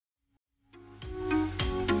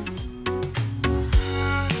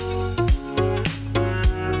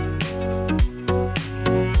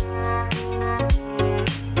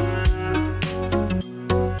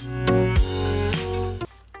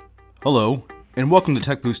Hello, and welcome to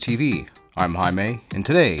TekBoost TV. I'm Jaime, and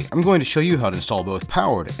today I'm going to show you how to install both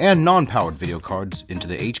powered and non-powered video cards into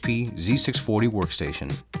the HP Z640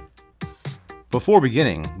 Workstation. Before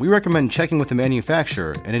beginning, we recommend checking with the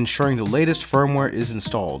manufacturer and ensuring the latest firmware is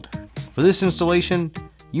installed. For this installation,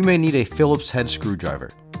 you may need a Phillips head screwdriver.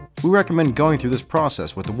 We recommend going through this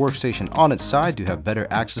process with the workstation on its side to have better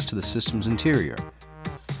access to the system's interior.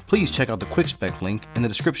 Please check out the quick spec link in the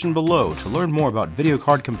description below to learn more about video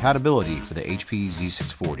card compatibility for the HP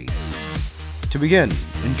Z640. To begin,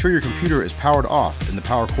 ensure your computer is powered off and the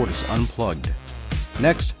power cord is unplugged.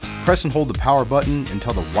 Next, press and hold the power button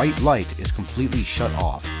until the white light is completely shut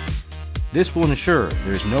off. This will ensure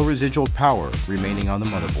there is no residual power remaining on the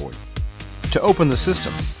motherboard. To open the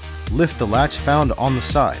system, lift the latch found on the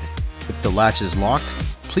side. If the latch is locked,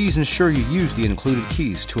 please ensure you use the included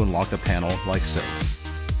keys to unlock the panel like so.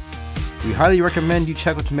 We highly recommend you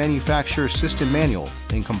check with the manufacturer's system manual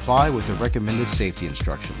and comply with the recommended safety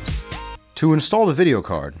instructions. To install the video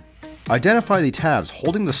card, identify the tabs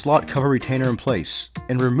holding the slot cover retainer in place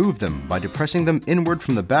and remove them by depressing them inward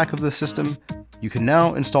from the back of the system. You can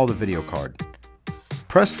now install the video card.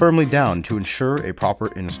 Press firmly down to ensure a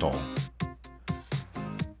proper install.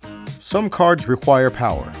 Some cards require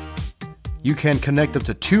power. You can connect up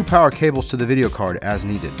to 2 power cables to the video card as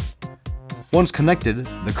needed. Once connected,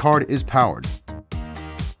 the card is powered.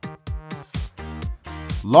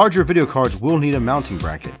 Larger video cards will need a mounting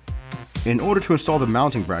bracket. In order to install the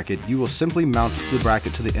mounting bracket, you will simply mount the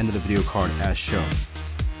bracket to the end of the video card as shown.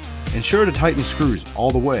 Ensure to tighten screws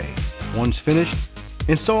all the way. Once finished,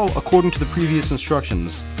 install according to the previous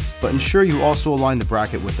instructions, but ensure you also align the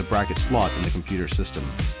bracket with the bracket slot in the computer system.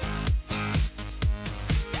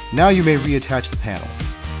 Now you may reattach the panel.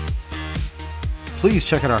 Please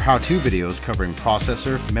check out our how-to videos covering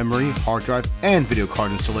processor, memory, hard drive, and video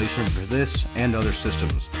card installation for this and other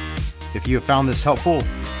systems. If you have found this helpful,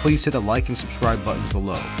 please hit the like and subscribe buttons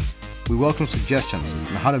below. We welcome suggestions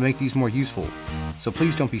on how to make these more useful, so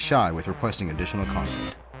please don't be shy with requesting additional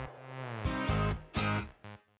content.